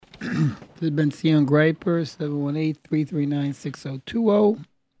This is Bentzion Greiper, 718-339-6020.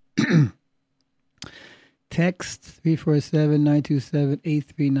 Text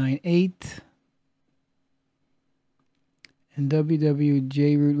 347-927-8398. And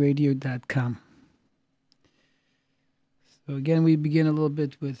www.JRootRadio.com. So again, we begin a little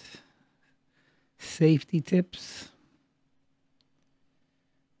bit with safety tips.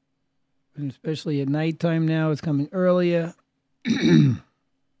 And especially at nighttime now, it's coming earlier. If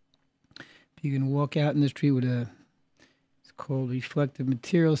you can walk out in the street with it's called reflective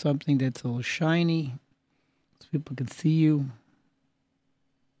material, something that's a little shiny, so people can see you.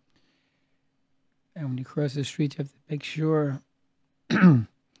 And when you cross the street, you have to make sure, follow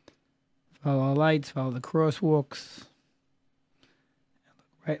our lights, follow the crosswalks.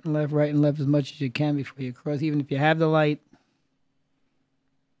 Right and left as much as you can before you cross, even if you have the light.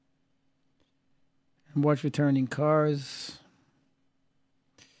 And watch for turning cars.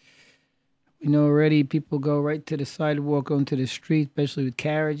 We know already people go right to the sidewalk, onto the street, especially with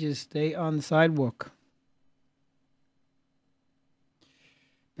carriages. Stay on the sidewalk.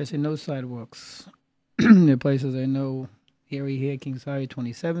 Especially no sidewalks. There are places I know, area here, King Sari,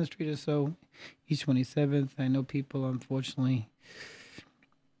 27th Street or so, East 27th. I know people, unfortunately,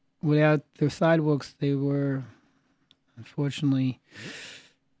 without their sidewalks, they were, unfortunately,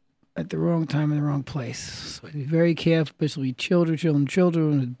 at the wrong time in the wrong place. So be very careful, especially children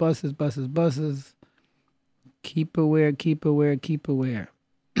with buses. Keep aware. We know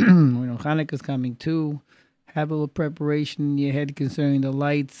Hanukkah's coming too. Have a little preparation in your head concerning the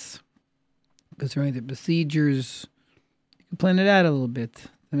lights, concerning the procedures. You can plan it out a little bit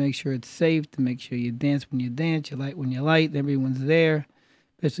to make sure it's safe, to make sure you dance when you dance, you light when you light, everyone's there,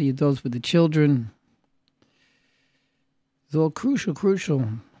 especially those with the children. It's all crucial.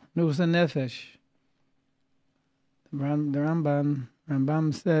 Nus Nefesh. The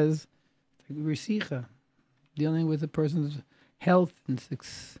Rambam says, Risicha, dealing with a person's health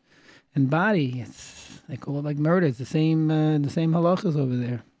and body. They call it like murder. It's the same halachas over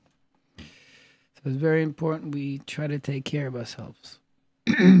there. So it's very important we try to take care of ourselves.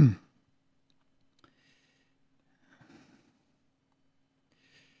 Ein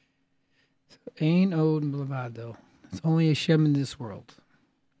od blavado. It's only Hashem in this world.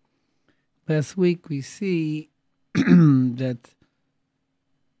 Last week we see that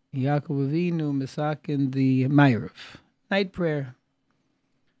Yaakov Avinu misaken the Ma'ariv, night prayer.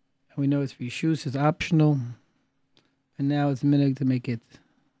 And we know it's rishus, it's optional. And now it's minhag to make it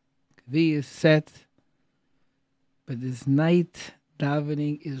kaviyas, set. But this night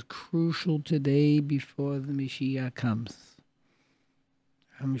davening is crucial today before the Mashiach comes.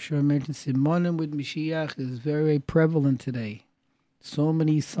 I'm sure I mentioned Simonim with Mashiach is very prevalent today. So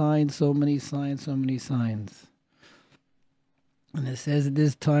many signs. And it says at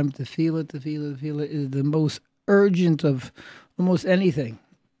this time, tefillah is the most urgent of almost anything.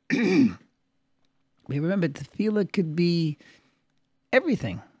 We remember, tefillah could be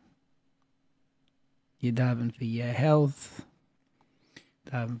everything. You daven for your health,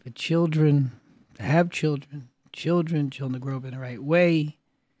 daven for children, to have children to grow up in the right way.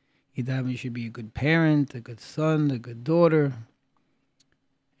 You daven you should be a good parent, a good son, a good daughter.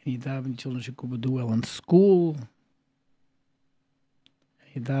 And you daven children should do well in school.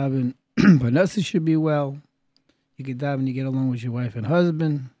 You daven Parnassus should be well. You can daven you get along with your wife and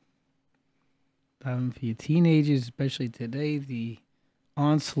husband. Daven for your teenagers, especially today, the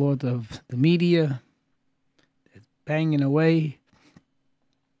onslaught of the media that's banging away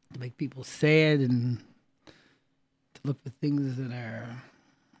to make people sad and to look for things that are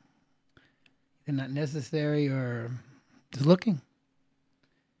they're not necessary or just looking.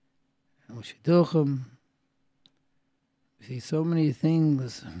 We see so many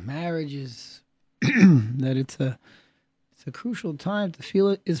things, marriages, that it's a crucial time. To feel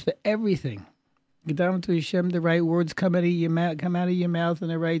it is for everything. Get down to Hashem, the right words come out of your mouth,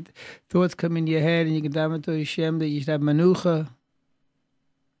 and the right thoughts come in your head, and you get down to Hashem that you should have manucha.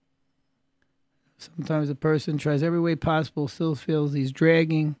 Sometimes a person tries every way possible, still feels he's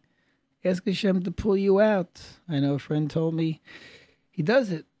dragging. Ask Hashem to pull you out. I know a friend told me he does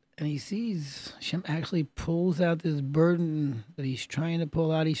it. And he sees Hashem actually pulls out this burden that he's trying to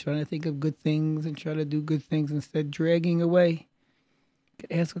pull out. He's trying to think of good things and try to do good things instead dragging away. You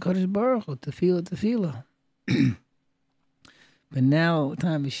could ask HaKadosh Baruch Hu, tefillah. But now,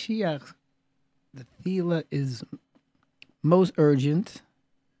 time of Mashiach, the tefillah is most urgent.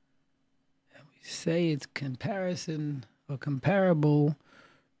 And we say it's comparison or comparable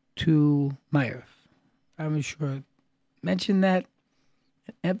to Ma'ariv. I'm sure mention that.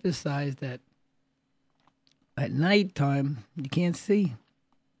 Emphasize that at nighttime you can't see.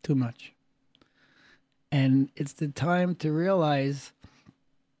 Too much. And it's the time to realize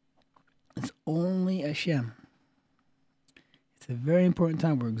it's only Hashem. It's a very important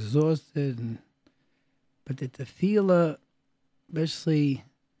time. We're exhausted, but the tefillah, especially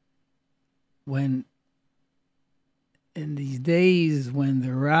when in these days when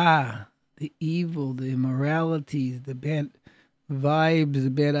the ra, the evil, the immoralities, the bad vibes, the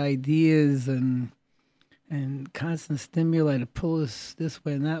bad ideas, and constant stimuli to pull us this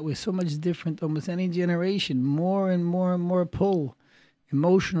way and that way, so much different, almost any generation, more and more and more pull,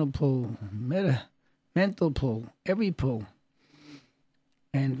 emotional pull, mental pull, every pull.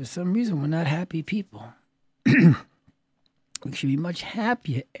 And for some reason, we're not happy people. We should be much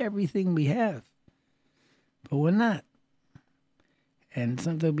happier, everything we have. But we're not. And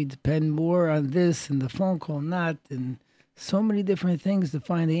sometimes we depend more on this and the phone call not, and so many different things to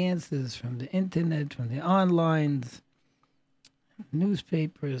find the answers from the internet, from the onlines,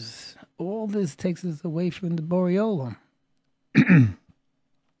 newspapers. All this takes us away from the Boreolam.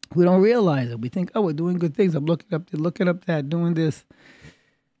 We don't realize it. We think, oh, we're doing good things. I'm looking up that, doing this.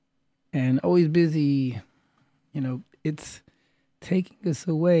 And always busy. It's taking us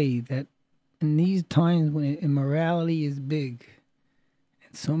away that in these times when immorality is big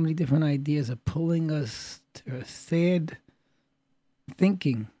and so many different ideas are pulling us to a sad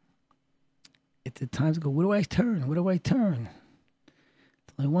thinking, it's a time to go, where do I turn? Where do I turn?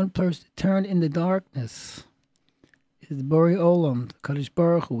 There's only one person to turn in the darkness. Is the Borei Olam, the Kadosh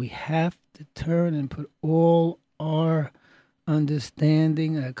Baruch Hu. We have to turn and put all our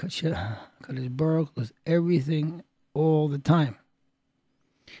understanding. Kadosh Baruch Hu is everything all the time.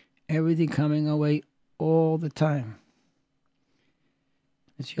 Everything coming our way all the time.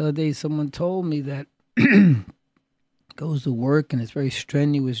 The other day, someone told me that goes to work and it's a very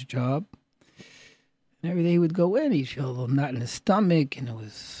strenuous job. And every day he would go in, he'd feel a little knot in his stomach, and it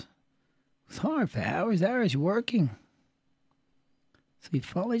was hard for hours working. So he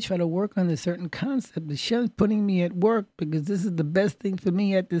finally tried to work on a certain concept. Hashem's putting me at work because this is the best thing for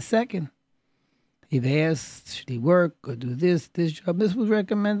me at this second. He'd asked, should he work or do this job? This was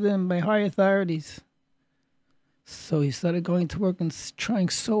recommended him by high authorities. So he started going to work and trying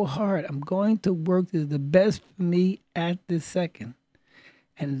so hard. I'm going to work. This is the best for me at this second.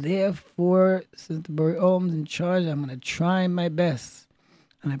 And therefore, since the Borei Olam's in charge, I'm going to try my best.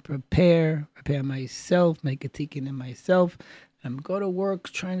 And I prepare myself, make a tikkun in myself. I'm going to work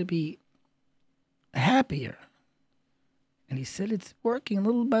trying to be happier. And he said it's working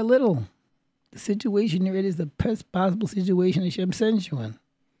little by little. The situation you're in is the best possible situation Hashem sends you in.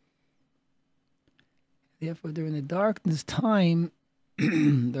 Therefore, during the darkness time,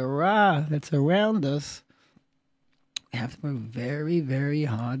 the Ra that's around us, we have to work very, very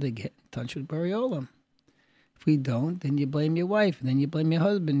hard to get in touch with Borei Olam. If we don't, then you blame your wife, and then you blame your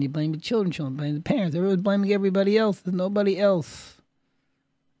husband, you blame your children blame the parents. Everyone's blaming everybody else. There's nobody else.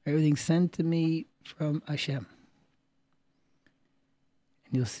 Everything's sent to me from Hashem.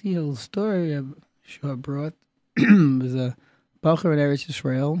 And you'll see a little story I'm sure brought. There's a Bacher in Eretz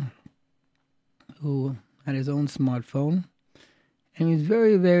Yisrael who had his own smartphone. And he was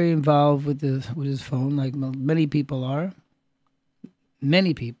very, very involved with his phone, like many people are.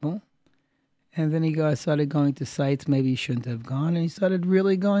 Many people. And then he started going to sites maybe he shouldn't have gone, and he started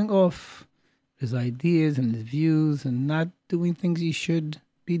really going off his ideas and his views and not doing things he should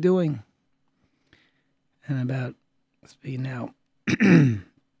be doing. And about, let's be now, 4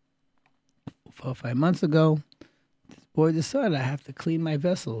 or 5 months ago, this boy decided I have to clean my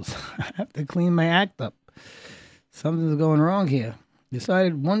vessels. I have to clean my act up. Something's going wrong here.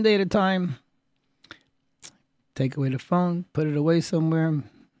 Decided one day at a time, take away the phone, put it away somewhere.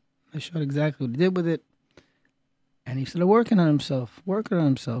 I showed exactly what he did with it. And he started working on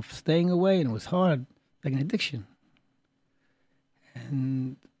himself, staying away, and it was hard, like an addiction.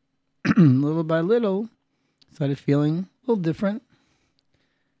 And little by little, started feeling a little different.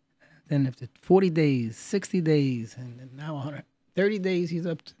 Then after 40 days, 60 days, and then now 130 days, he's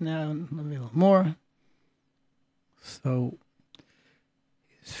up to now maybe a little more. So,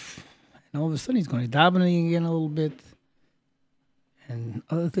 and all of a sudden he's going to davening again a little bit. And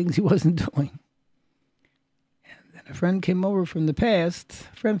other things he wasn't doing. And then a friend came over from the past.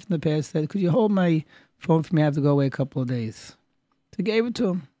 A friend from the past said, could you hold my phone for me? I have to go away a couple of days. So I gave it to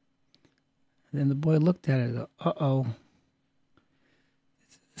him. And then the boy looked at it and go, uh-oh.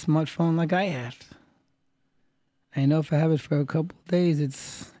 It's a smartphone like I have. I know if I have it for a couple of days,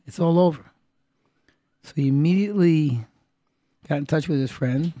 it's all over. So he immediately got in touch with his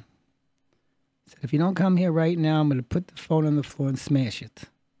friend. Said, if you don't come here right now, I'm going to put the phone on the floor and smash it.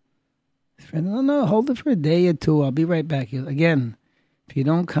 His friend, no, hold it for a day or two. I'll be right back. Again, If you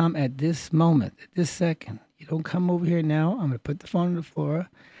don't come at this moment, at this second, you don't come over here now, I'm going to put the phone on the floor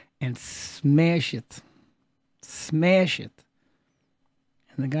and smash it. Smash it.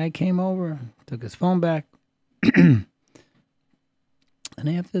 And the guy came over, took his phone back. And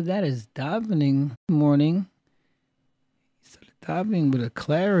after that, his davening morning, he started davening with a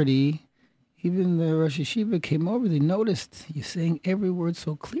clarity. Even the Rosh Hashiva came over, they noticed you're saying every word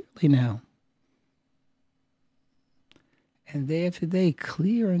so clearly now. And day after day,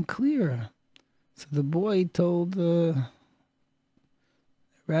 clearer and clearer. So the boy told the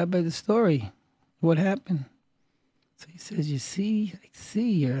rabbi the story, what happened. So he says, you see, I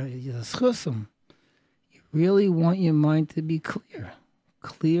see, you're a schusim. You really want your mind to be clear.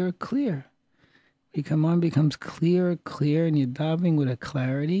 Clear, clear. When your mind becomes clear, clear, and you're davening with a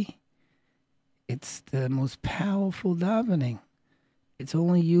clarity, it's the most powerful davening. It's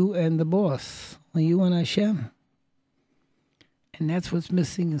only you and the boss, only you and Hashem. And that's what's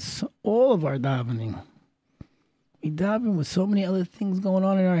missing in all of our davening. We daven with so many other things going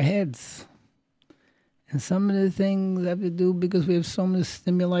on in our heads. And some of the things have to do because we have so much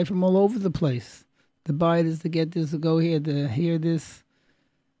stimuli from all over the place. To buy this, to get this, to go here, to hear this.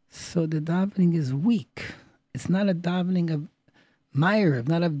 So the davening is weak. It's not a davening of Meir,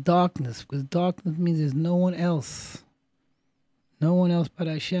 not of darkness, because darkness means there's no one else. No one else but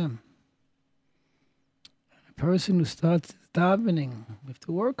Hashem. A person who starts davening, we have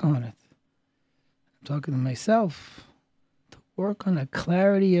to work on it. I'm talking to myself. To work on a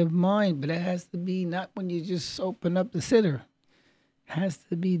clarity of mind, but it has to be not when you just open up the siddur. It has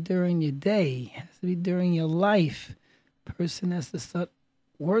to be during your day. It has to be during your life. A person has to start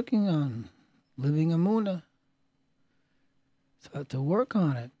working on living Amunah. So to work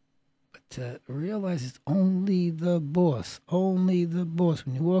on it, but to realize it's only the boss. Only the boss.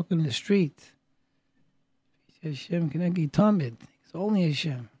 When you walk in the street, Hashem Kenegi Tamid. It's only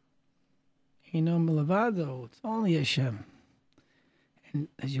Hashem. Hino Milavado. It's only Hashem. And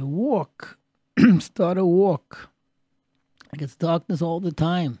as you walk, start a walk. Like it's darkness all the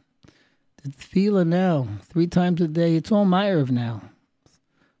time. The tefillah now, 3 times a day, it's all Ma'ariv now.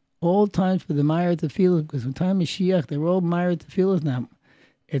 All times for the Ma'ariv tefillah, because when time is Mashiach, they're all Ma'ariv tefillahs now.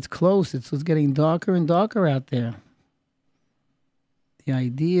 It's close. It's getting darker and darker out there. The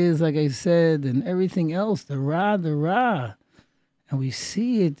ideas, like I said, and everything else, the Ra. And we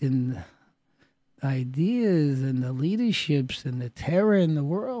see it in the ideas and the leaderships and the terror in the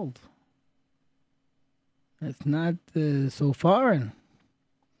world. It's not so foreign.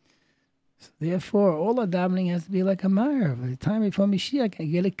 So therefore, all our davening has to be like a Meir. By the time before Mashiach, I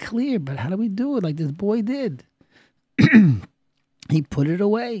get it clear. But how do we do it like this boy did? He put it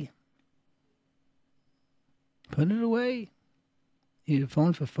away. Put it away. You need a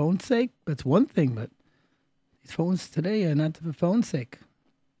phone for phone's sake? That's one thing, but these phones today are not for phone's sake.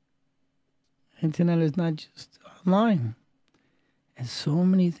 Internet is not just online. And so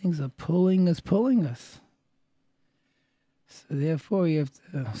many things are pulling us. So therefore, you have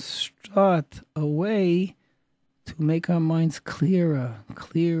to start a way to make our minds clearer.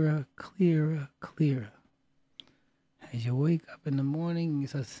 As you wake up in the morning, you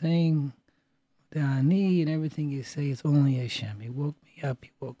start saying the Ani and everything you say, it's only Hashem. He woke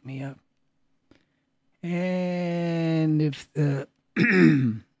me up. And if the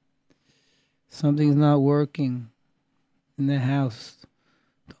something's not working in the house,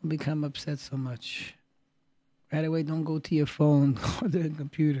 don't become upset so much. Right away, don't go to your phone or the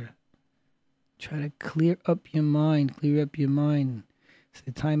computer. Try to clear up your mind. It's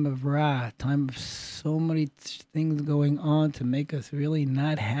the time of Ra, time of so many things going on to make us really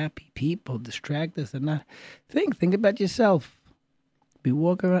not happy people, distract us and not think about yourself. Be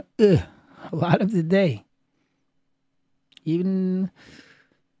walking around a lot of the day. Even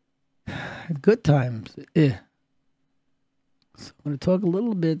at good times. So I'm going to talk a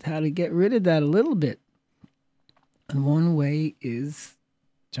little bit how to get rid of that a little bit. And one way is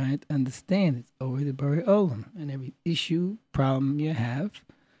trying to understand it's over the Bari Olam. And every issue, problem you have.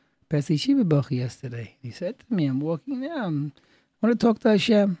 Pastor Yeshiva Bachi yesterday. He said to me, I'm walking down. I want to talk to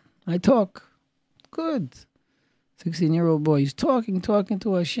Hashem. I talk. Good. 16-year-old boy. He's talking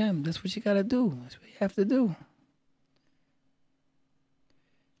to Hashem. That's what you got to do. That's what you have to do.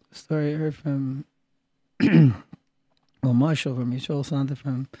 The story I heard from Marshall from Yisrael Santa,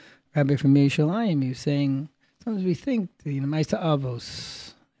 from Rabbi from Yerushalayim. He was saying, sometimes we think, Ma'aser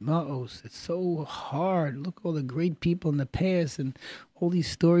Avos, Ma'os, it's so hard. Look at all the great people in the past and all these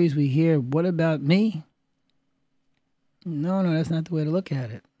stories we hear. What about me? No, that's not the way to look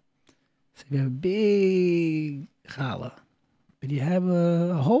at it. So you have a big challah, but you have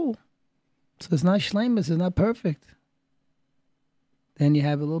a hole. So it's not shleimus, it's not perfect. Then you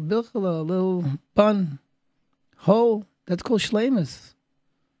have a little bilchela, a little bun, whole. That's called shlemus.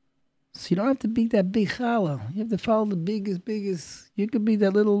 So you don't have to be that big challah. You have to follow the biggest. You could be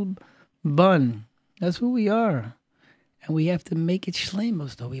that little bun. That's who we are. And we have to make it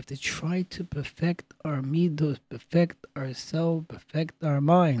shlemus, though. We have to try to perfect our midos, perfect ourselves, perfect our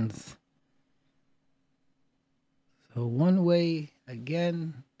minds. So one way,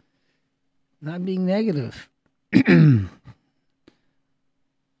 again, not being negative,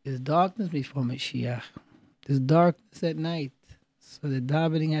 is darkness before Mashiach. There's darkness at night. So the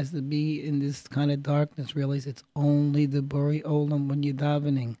davening has to be in this kind of darkness. Realize it's only the Bori Olam when you're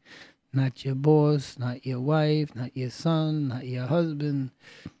davening. Not your boss, not your wife, not your son, not your husband.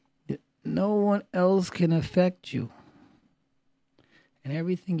 No one else can affect you. And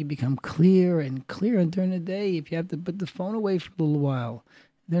everything you become clearer and clearer. And during the day, if you have to put the phone away for a little while.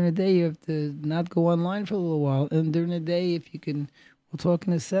 During the day, you have to not go online for a little while. And during the day, if you can, we'll talk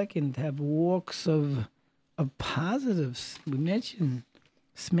in a second, have walks of positives. We mentioned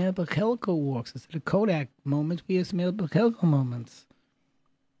Smell B'Chelko walks. Instead of Kodak moments, we have Smell B'Chelko moments.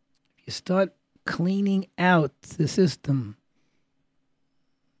 If you start cleaning out the system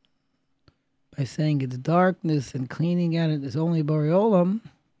by saying it's darkness and cleaning out it is only Borei Olam,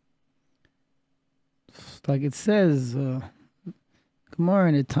 like it says, Gemara,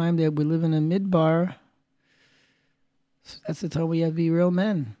 in the time that we live in a midbar, so that's the time we have to be real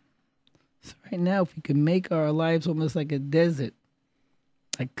men. So right now, if we can make our lives almost like a desert,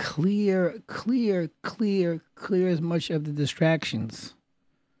 like clear as much of the distractions.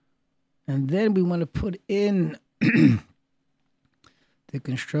 And then we want to put in the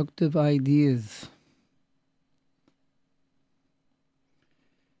constructive ideas.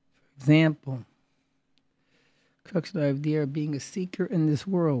 For example, constructive idea of being a seeker in this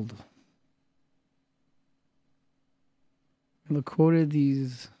world. I quoted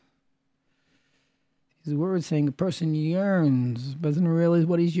these words saying a person yearns, doesn't realize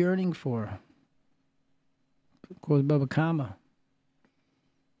what he's yearning for. Of course, Baba Kama.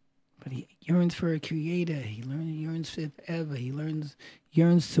 But he yearns for a creator. He yearns for forever. He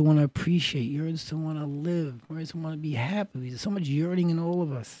yearns to want to appreciate, yearns to want to live, yearns to want to be happy. There's so much yearning in all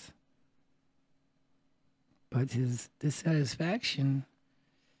of us. But his dissatisfaction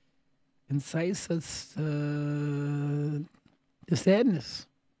incites us to sadness.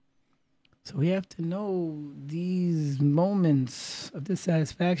 So we have to know these moments of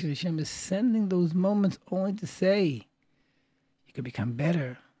dissatisfaction. Hashem is sending those moments only to say, you can become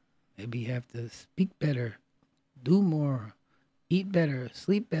better. Maybe you have to speak better, do more, eat better,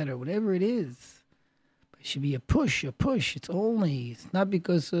 sleep better, whatever it is. But it should be a push. It's not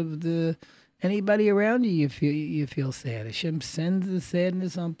because of anybody around you feel sad. Hashem sends the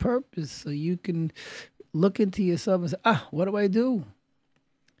sadness on purpose so you can look into yourself and say, what do I do?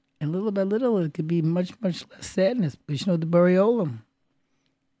 And little by little, it could be much less sadness. But you know, the Borei Olam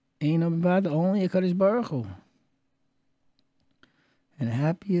ain't about only a HaKadosh Baruch Hu. And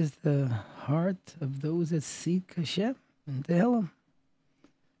happy is the heart of those that seek Hashem and tell Him.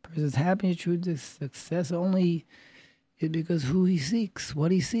 Person's happiness, true success only is because who he seeks,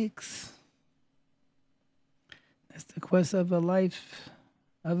 what he seeks. That's the quest of a life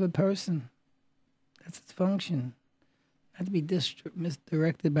of a person. That's its function. Not to be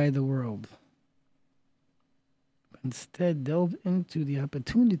misdirected by the world. But instead, delve into the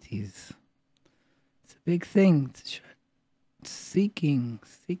opportunities. It's a big thing to try seeking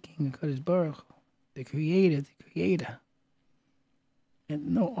HaKadosh Baruch Hu, the Creator.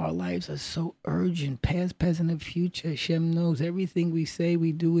 And know our lives are so urgent, past, present, and future. Hashem knows everything we say,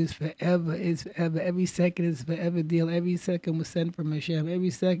 we do is forever. Every second is forever deal. Every second was sent from Hashem. Every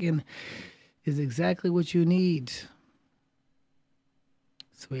second is exactly what you need.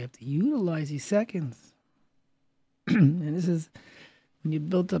 So we have to utilize these seconds. And this is when you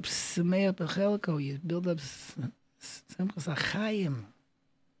build up Sameach B'Chelko, you build up Simchas HaChaim.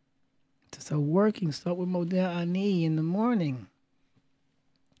 To start working, start with Modeh Ani in the morning.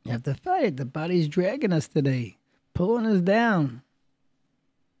 You have to fight it. The body's dragging us today, pulling us down.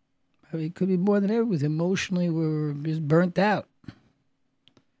 It could be more than ever. Because emotionally, we're just burnt out.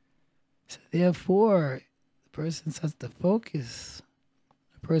 So therefore, the person starts to focus.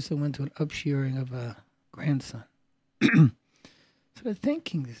 The person went to an upshearing of a grandson. So they're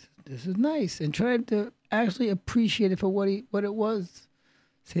thinking, this is nice, and tried to actually appreciate it for what it was.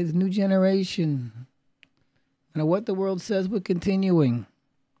 Say the new generation. And what the world says, we're continuing.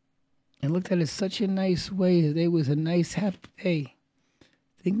 And looked at it such a nice way. Today was a nice, happy day.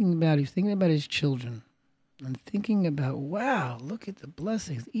 Thinking about his children. And thinking about, wow, look at the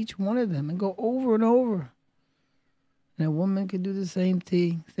blessings, each one of them. And go over and over. And a woman could do the same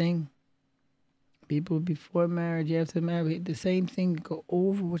thing. People before marriage, after marriage, the same thing. Go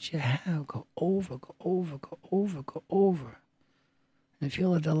over what you have. Go over, go over, go over, go over. And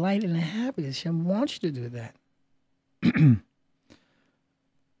feel a delight and a happiness. Hashem wants you to do that. And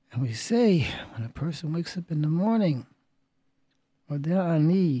we say, when a person wakes up in the morning, or they're on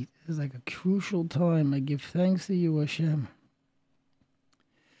need, it's like a crucial time. I give thanks to you, Hashem.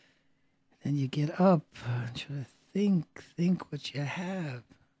 Then you get up and try to think what you have.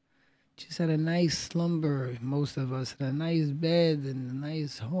 Just had a nice slumber, most of us, in a nice bed and a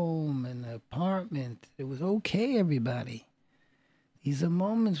nice home and an apartment. It was okay, everybody. These are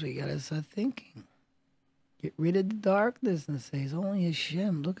moments we gotta start thinking. Get rid of the darkness and say, it's only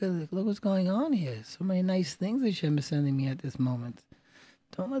Hashem. Look what's going on here. So many nice things Hashem is sending me at this moment.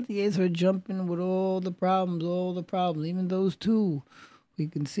 Don't let the Yetzer jump in with all the problems, even those two. We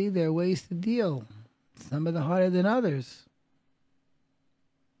can see there are ways to deal. Some of them harder than others.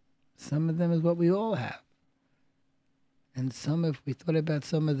 Some of them is what we all have. And some, if we thought about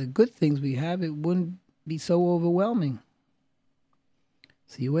some of the good things we have, it wouldn't be so overwhelming.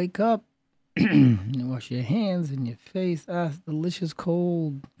 So you wake up, you wash your hands and your face. Delicious,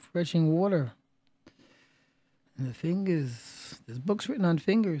 cold, refreshing water. And the fingers, there's books written on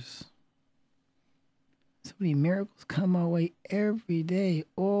fingers. So many miracles come our way every day,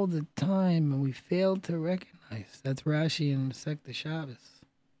 all the time, and we fail to recognize. That's Rashi in Masechta Shabbos.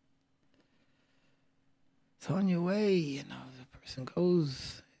 So on your way, the person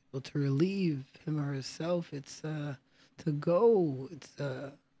goes able to relieve him or herself. It's to go. It's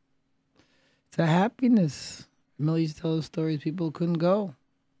a happiness. Millie used to tell us stories people couldn't go.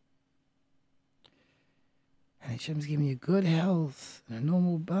 And Hashem's giving you good health and a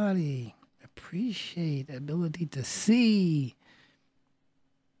normal body. Appreciate the ability to see,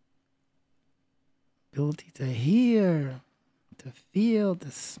 ability to hear, to feel,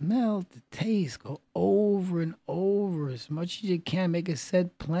 to smell, to taste. Go over and over as much as you can. Make a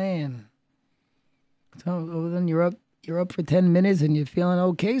set plan. So then you're up for 10 minutes and you're feeling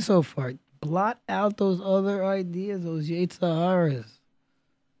okay so far. Blot out those other ideas, those Yetzer Haras.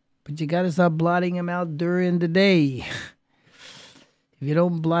 But you got to start blotting them out during the day. If you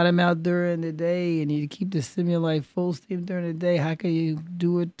don't blot them out during the day and you keep the stimuli full steam during the day, how can you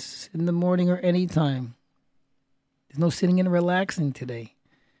do it in the morning or any time? There's no sitting and relaxing today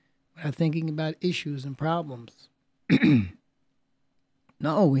without thinking about issues and problems.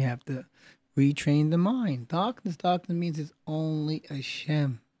 No, we have to retrain the mind. Darkness means it's only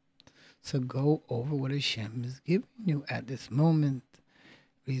Hashem. So go over what Hashem is giving you at this moment.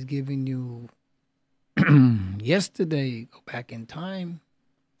 What He's giving you yesterday, go back in time,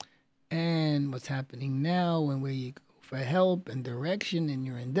 and what's happening now, and where you go for help and direction in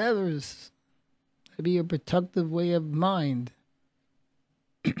your endeavors. That'd be a productive way of mind.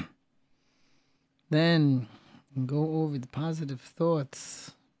 Then go over the positive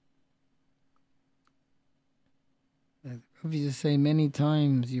thoughts. As Rav used to say many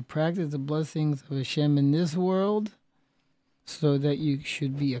times, you practice the blessings of Hashem in this world so that you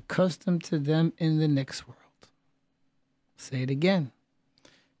should be accustomed to them in the next world. Say it again.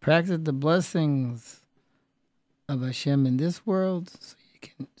 Practice the blessings of Hashem in this world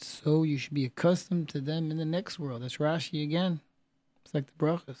so you should be accustomed to them in the next world. That's Rashi again. It's like the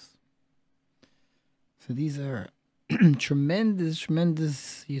brachas. So these are tremendous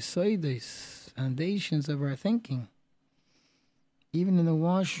yesodos, foundations of our thinking. Even in the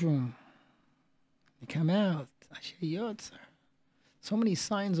washroom, you come out, so many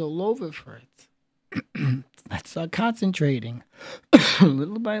signs all over for it. Let's start concentrating,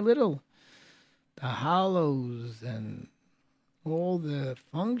 little by little. The hollows and all the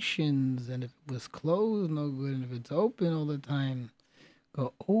functions, and if it was closed, no good, and if it's open all the time,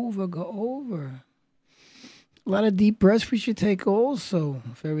 go over. A lot of deep breaths we should take also,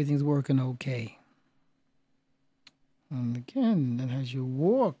 if everything's working okay. And again, then as you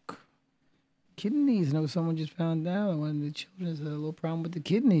walk, kidneys. Someone just found out one of the children has a little problem with the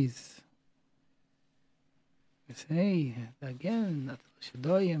kidneys. I say, again,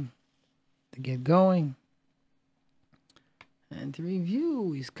 to get going. And to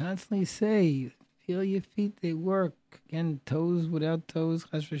review, he's constantly say, feel your feet, they work. Again, toes without toes,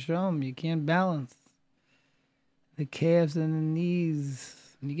 chas v'shalom, you can't balance. The calves and the knees.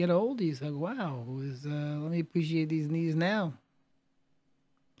 When you get older, you say, wow, let me appreciate these knees now.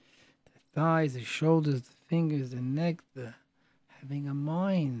 The thighs, the shoulders, the fingers, the neck, having a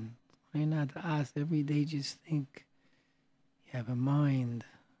mind. Why not to ask every day, just think. You have a mind.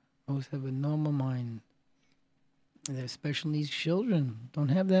 Most have a normal mind. And they're special needs children. Don't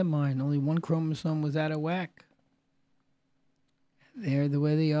have that mind. Only one chromosome was out of whack. they're the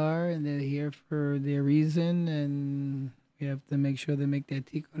way they are, and they're here for their reason, and we have to make sure they make their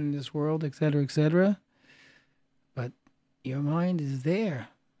tikkun in this world, etc., etc. But your mind is there.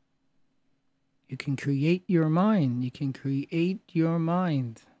 You can create your mind. You can create your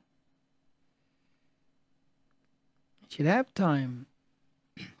mind. You should have time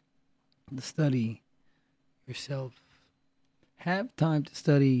to study yourself. Have time to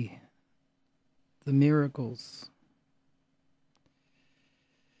study the miracles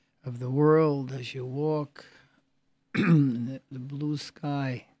of the world as you walk in the blue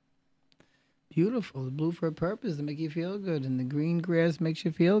sky. Beautiful. It's blue for a purpose, to make you feel good. And the green grass makes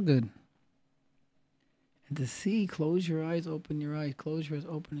you feel good. And to see, close your eyes, open your eyes, close your eyes,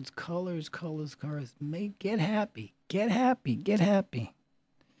 open. It's colors, colors, colors. Get happy. Get happy. Get happy.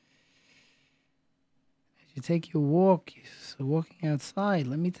 As you take your walk, so walking outside,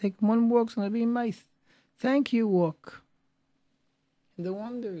 let me take one walk, it's going to be my thank you walk. And the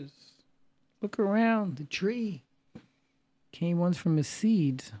wonders. Look around, the tree came once from a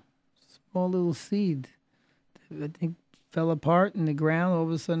seed, small little seed. I think fell apart in the ground, all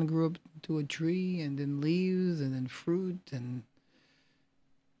of a sudden grew up to a tree, and then leaves, and then fruit, and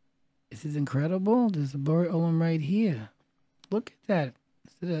this is incredible. There's a Borei Olam right here. Look at that.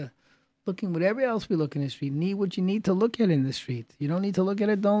 Instead of looking whatever else we look in the street, need what you need to look at in the street. You don't need to look at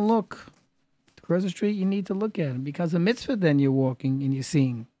it, don't look. Across the street, you need to look at it. Because a mitzvah, then you're walking and you're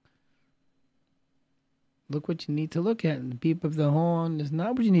seeing. Look what you need to look at. And the beep of the horn is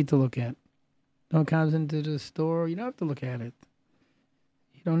not what you need to look at. Don't come into the store, you don't have to look at it.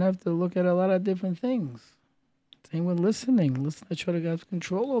 You don't have to look at a lot of different things. Same with listening. Listen, I try to have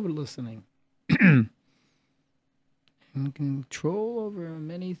control over listening. And control over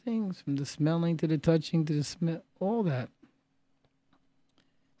many things, from the smelling to the touching to the smell, all that.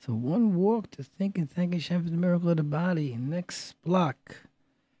 So one walk to think and thank Hashem for the miracle of the body. Next block.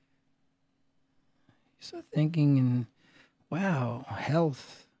 You start thinking, and wow,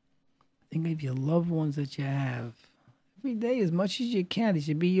 health. Think of your loved ones that you have. Every day, as much as you can, it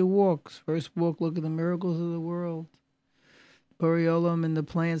should be your walks. First walk, look at the miracles of the world. Borei Olam and the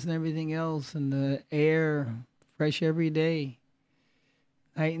plants and everything else, and the air, fresh every day.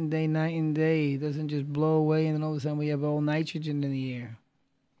 Night and day, night and day. It doesn't just blow away, and then all of a sudden we have all nitrogen in the air.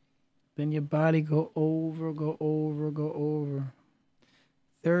 Then your body go over, go over, go over.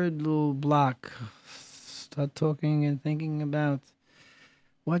 Third little block. Start talking and thinking about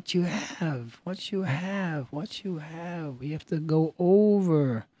what you have, what you have, what you have. We have to go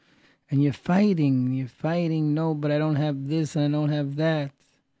over. And you're fighting, no, but I don't have this and I don't have that.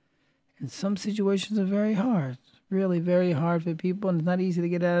 And some situations are very hard, really very hard for people, and it's not easy to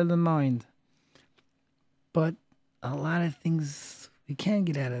get out of the mind. But a lot of things we can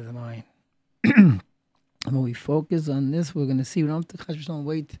get out of the mind. And when we focus on this, we're going to see. We don't have to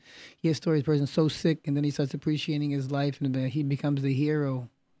wait. Hear stories, person so sick, and then he starts appreciating his life, and he becomes the hero.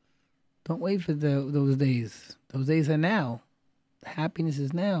 Don't wait for those days. Those days are now. Happiness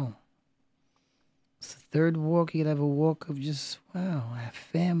is now. It's the third walk. You could have a walk of just, wow, I have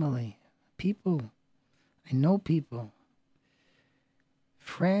family, people. I know people.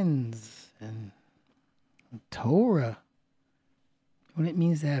 Friends, and Torah. What it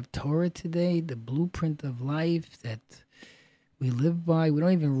means to have Torah today, the blueprint of life that we live by, we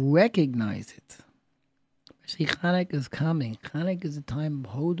don't even recognize it. Especially Chanukah is coming. Chanukah is a time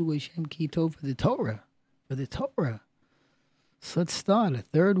of Hodu Hashem Ki Tov for the Torah. For the Torah. So let's start. A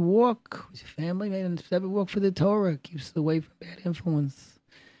third walk with your family, maybe a seventh walk for the Torah. Keeps us away from bad influence.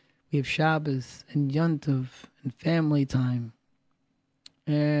 We have Shabbos and Yontiv and family time.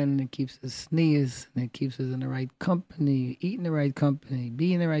 And it keeps us sneeze, and it keeps us in the right company, eat in the right company,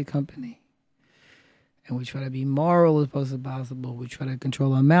 be in the right company. And we try to be moral as much as possible. We try to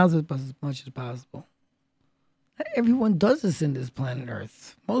control our mouths as much as possible. Not everyone does this in this planet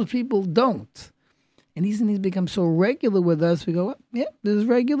Earth. Most people don't. And these things become so regular with us, we go, yeah, there's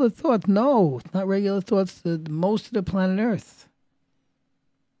regular thoughts. No, it's not regular thoughts to most of the planet Earth.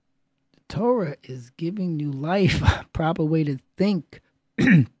 The Torah is giving you life, a proper way to think,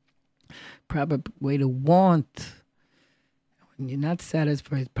 proper way to want. When you're not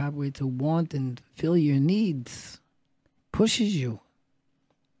satisfied, proper way to want and fulfill your needs. Pushes you.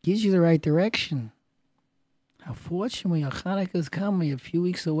 Gives you the right direction. How fortunate we are. Chanukah is coming a few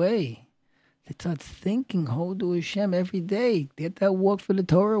weeks away. It starts thinking, Hodu Hashem every day. Get that walk for the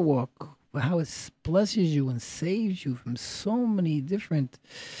Torah walk. How it blesses you and saves you from so many different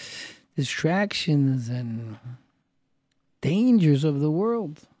distractions and dangers of the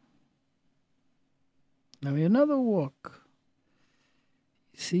world. Now we have another walk.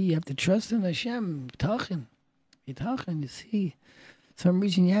 You see, you have to trust in Hashem, Tachin. You see, for some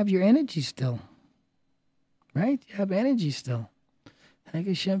reason you have your energy still. Right? You have energy still. Thank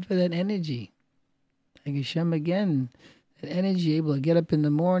Hashem for that energy. Thank Hashem again. That energy, able to get up in the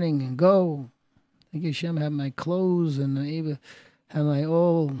morning and go. Thank Hashem, have my clothes and I'm able to have my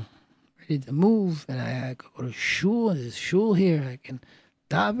all ready to move. And I could go to shul. There's shul here. I can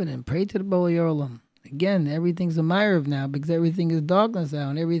daven and pray to the Borei Olam. Again, everything's a ma'ariv now because everything is darkness now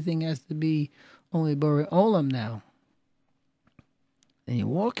and everything has to be only Borei Olam now. Then you're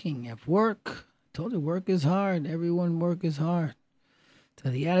walking, you have work. I told you work is hard. Everyone work is hard. So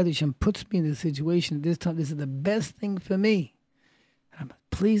the attitude Hashem puts me in this situation at this time. This is the best thing for me.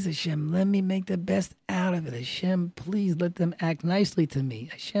 Please, Hashem, let me make the best out of it. Hashem, please let them act nicely to me.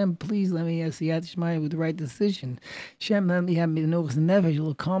 Hashem, please let me have Siyat Shmaya with the right decision. Hashem, let me have me the never, a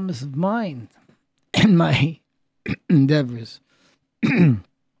little calmness of mind in my endeavors.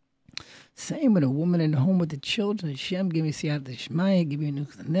 Same with a woman in the home with the children. Hashem, give me Siyat Shmaya, give me a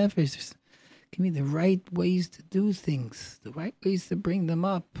nefesh. Give me the right ways to do things, the right ways to bring them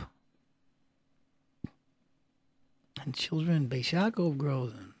up. And children, Beis Yaakov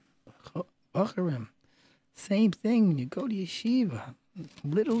grows, and Bacharim. Same thing when you go to yeshiva.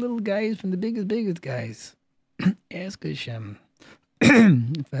 Little guys from the biggest guys. Ask Hashem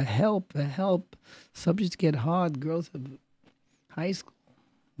for help. Subjects get hard. Girls of high school.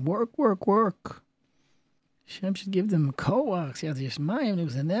 Work. Hashem should give them koach. It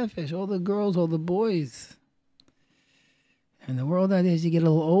was a nefesh. All the girls, all the boys. And the world out there, as you get a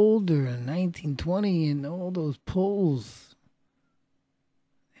little older, in 1920, and all those polls.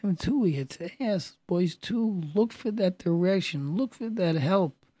 Them too, we had to ask, boys too, look for that direction, look for that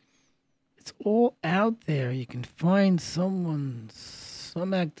help. It's all out there. You can find some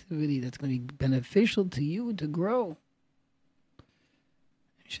activity that's going to be beneficial to you to grow.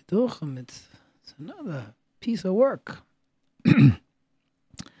 Shidduchim, it's another piece of work.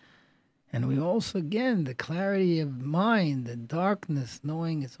 And we also, again, the clarity of mind, the darkness,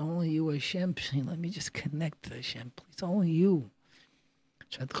 knowing it's only you, Hashem. Let me just connect to Hashem, please. Only you.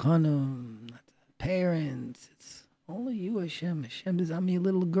 Shadchanum, not the parents. It's only you, Hashem. Hashem is, I'm your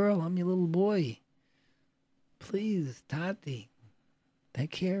little girl. I'm your little boy. Please, Tati,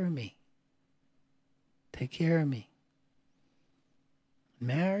 take care of me. Take care of me.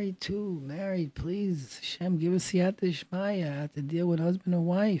 Married, please. Hashem, give us Siyata Shmaya. I have to deal with husband and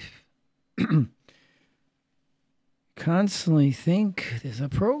wife. Constantly think there's a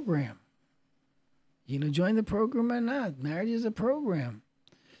program. You gonna join the program or not? Marriage is a program.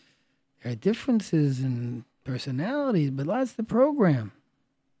 There are differences in personalities, but that's the program.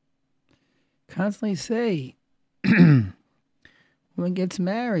 Constantly say, woman gets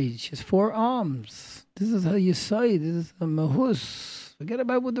married, she has 4 arms. This is how you say, this is a mahus. Forget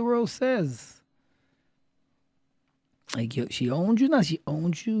about what the world says. Like, she owns you? No, she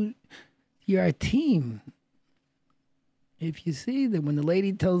owns you. You're a team. If you see that when the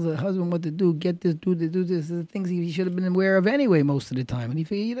lady tells the husband what to do, get this, do this, the things he should have been aware of anyway most of the time. And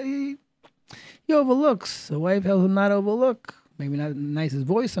he overlooks. The wife helps him not overlook. Maybe not the nicest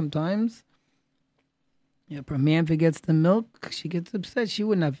voice sometimes. If a man forgets the milk, she gets upset. She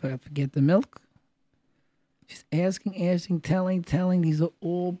would not forget the milk. She's asking, telling. These are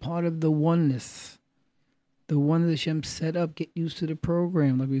all part of the oneness. The one that Hashem set up, get used to the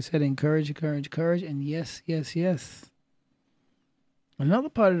program. Like we said, encourage, and yes. Another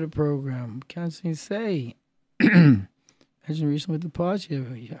part of the program, constantly say, imagine recently with the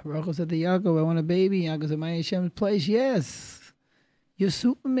Parsha, Rachel said to Yaakov, I want a baby. Yaakov said, my Hashem's place, yes. You're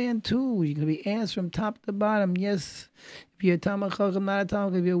Superman too. You're going to be asked from top to bottom, yes. If you're a Talmid Chacham, not a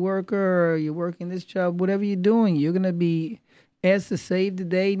Talmid, if you're a worker, or you're working this job, whatever you're doing, you're going to be asked to save the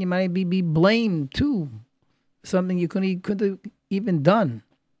day, and you might be blamed too. Something you couldn't have even done.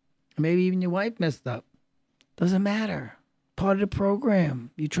 Maybe even your wife messed up. Doesn't matter. Part of the program.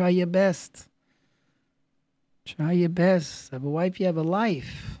 You try your best. Try your best. Have a wife, you have a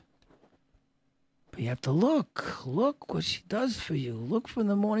life. But you have to look. Look what she does for you. Look from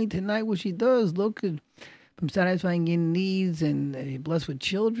the morning to night what she does. Look at, from satisfying your needs and you're blessed with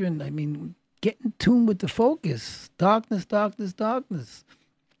children. I mean, get in tune with the focus. Darkness. The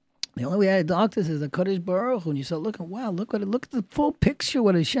only way I had doctors is the Kadosh Baruch Hu. And you start looking, wow, look at the full picture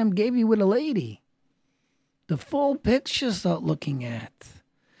what Hashem gave you with a lady. The full picture start looking at.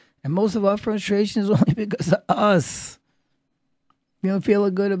 And most of our frustration is only because of us. You don't feel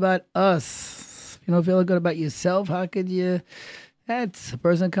good about us. You don't feel good about yourself. How could you? That's a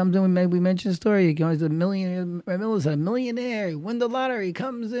person comes in, we mentioned a story. He's a millionaire. He win the lottery,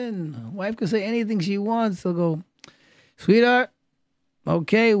 comes in. Wife can say anything she wants. They'll go, sweetheart,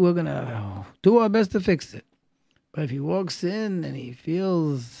 okay, we're going to do our best to fix it. But if he walks in and he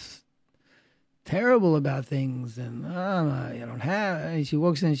feels terrible about things and I don't have, and she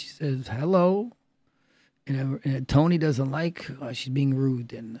walks in and she says hello, and Tony doesn't like, she's being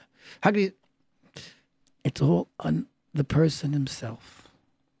rude, and how can you? It's all on the person himself.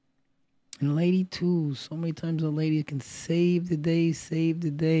 And a lady too. So many times a lady can save the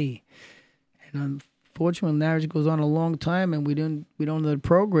day. And unfortunately, marriage goes on a long time, and we don't know the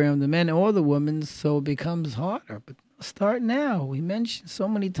program, the men or the women, so it becomes harder. But start now. We mentioned so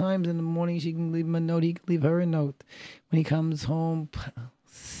many times in the morning she can leave him a note, he can leave her a note. When he comes home,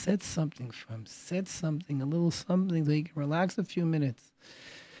 set something for him. Set something, a little something, so he can relax a few minutes.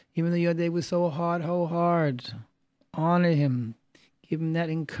 Even though your day was so hard, honor him. Give him that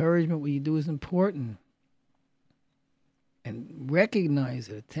encouragement. What you do is important. And recognize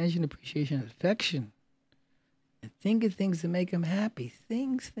it. Attention, appreciation, affection. And think of things that make him happy.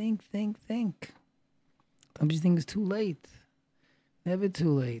 Think. Sometimes you think it's too late. Never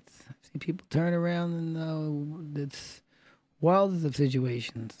too late. I've seen people turn around and it's wildest of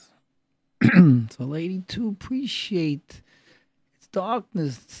situations. So, lady, too, appreciate its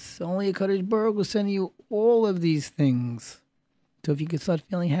darkness. Only a Kadosh Baruch will send you all of these things. So if you can start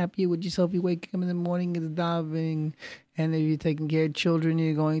feeling happier with yourself, you wake up in the morning, it's davening, and if you're taking care of children,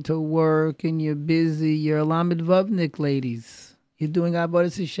 you're going to work, and you're busy, you're a Lamed Vavnik, ladies. You're doing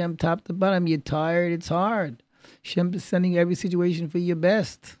Avodas Hashem top to bottom. You're tired, it's hard. Hashem is sending you every situation for your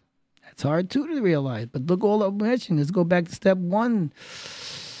best. That's hard too to realize. But look all I'm mentioning. Let's go back to step one.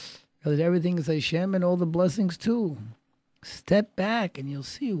 Because everything is Hashem and all the blessings too. Step back and you'll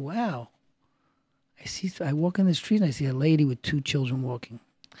see, wow. I walk in the street and I see a lady with 2 children walking.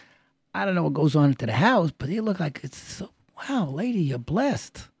 I don't know what goes on into the house, but they look like it's so, wow, lady, you're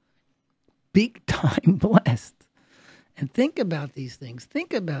blessed. Big time blessed. And think about these things.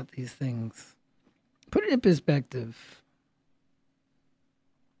 Think about these things. Put it in perspective.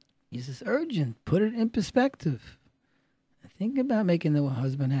 This is urgent. Put it in perspective. Think about making the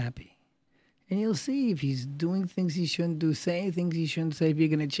husband happy. And you'll see if he's doing things he shouldn't do, saying things he shouldn't say. If you're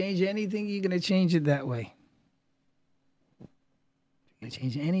going to change anything, you're going to change it that way. If you're going to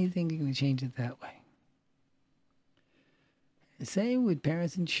change anything, you're going to change it that way. The same with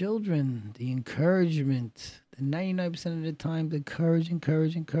parents and children. The encouragement. The 99% of the time, the encourage.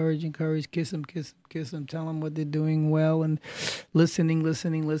 Kiss them. Tell them what they're doing well. And listening,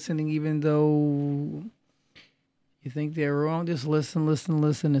 even though you think they're wrong, just listen.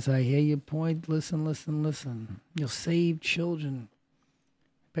 As I hear your point, listen. You'll save children.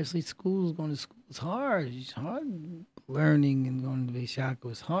 Especially schools, going to school. It's hard. It's hard learning and going to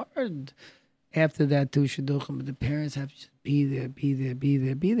Beishaka. It's hard. After that, too, Shidduchim, but the parents have to just be there.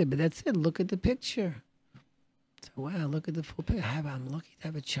 But that's it. Look at the picture. So, wow, look at the full picture. I'm lucky to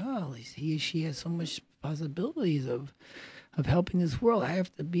have a child. He or she has so much possibilities of helping this world. I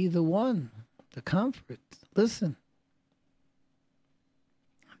have to be the comfort. Listen.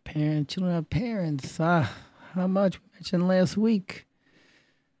 Children have parents. How much? We mentioned last week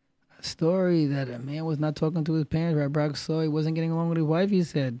a story that a man was not talking to his parents. Rabbi Brock saw he wasn't getting along with his wife, he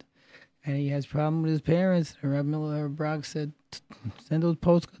said. And he has a problem with his parents. And Rabbi Brock said, send those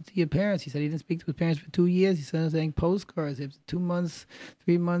postcards to your parents. He said he didn't speak to his parents for 2 years. He sent them postcards. After 2 months,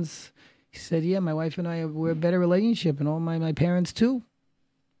 3 months, he said, yeah, my wife and I, we're a better relationship. And all my parents, too.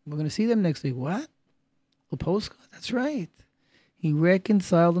 We're going to see them next week. What? A postcard? That's right. He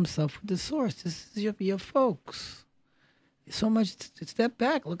reconciled himself with the source. This is your folks. So much to step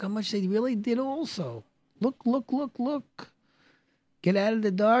back. Look how much they really did also. Look. Get out of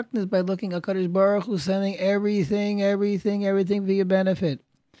the darkness by looking at HaKadosh Baruch Hu sending everything for your benefit.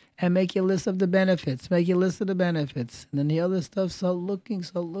 And make your list of the benefits. And then the other stuff, start looking.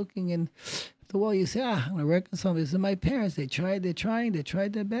 And after a while you say, I'm going to reconcile. This is my parents. They tried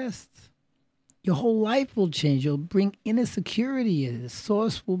their best. Your whole life will change. You'll bring inner security. The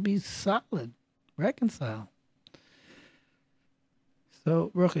source will be solid. Reconcile.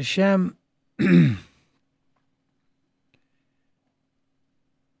 So, Baruch Hashem,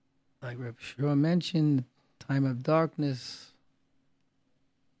 like Reb Shua mentioned, time of darkness.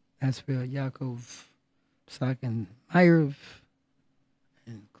 That's where Yaakov, Sak, and Ma'ariv,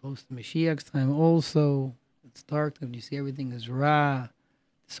 and close to Mashiach's time also. It's dark. When you see everything is Ra,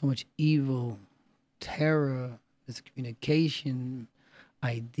 so much evil, terror, miscommunication,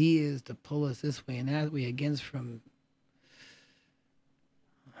 ideas to pull us this way and that way against from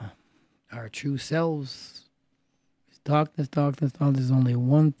our true selves. It's darkness. There's only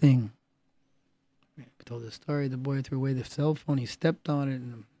one thing. I told the story, the boy threw away the cell phone, he stepped on it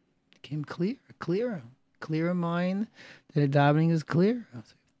and it became clearer mind that the davening is clear.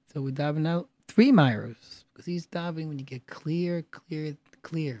 So we daven out 3 Ma'ariv. Because he's davening when you get clear.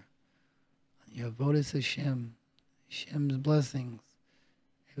 Your avodas Hashem, Hashem's blessings,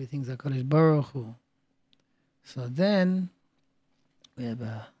 everything's HaKadosh Baruch Hu. So then we have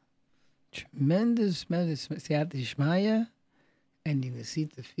a tremendous Siyata Shmaya, and you can see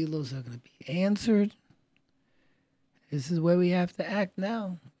the tefillos are going to be answered. This is where we have to act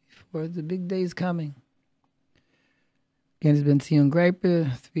now, before the big day is coming. Again, it's Bentzion Greiper,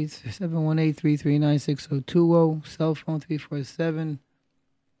 718-339-6020, cell phone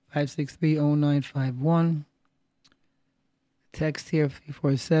 347-563-0951. Text here,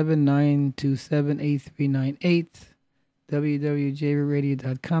 347-927-8398.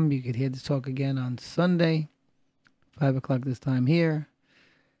 www.JRoot.com. You could hear this talk again on Sunday, 5 o'clock this time here.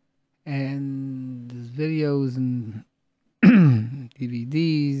 And there's videos and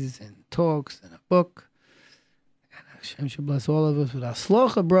DVDs and talks and a book. And Hashem should bless all of us with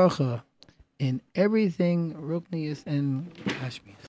Aslacha Bracha in everything, Ruknius and Hashmius.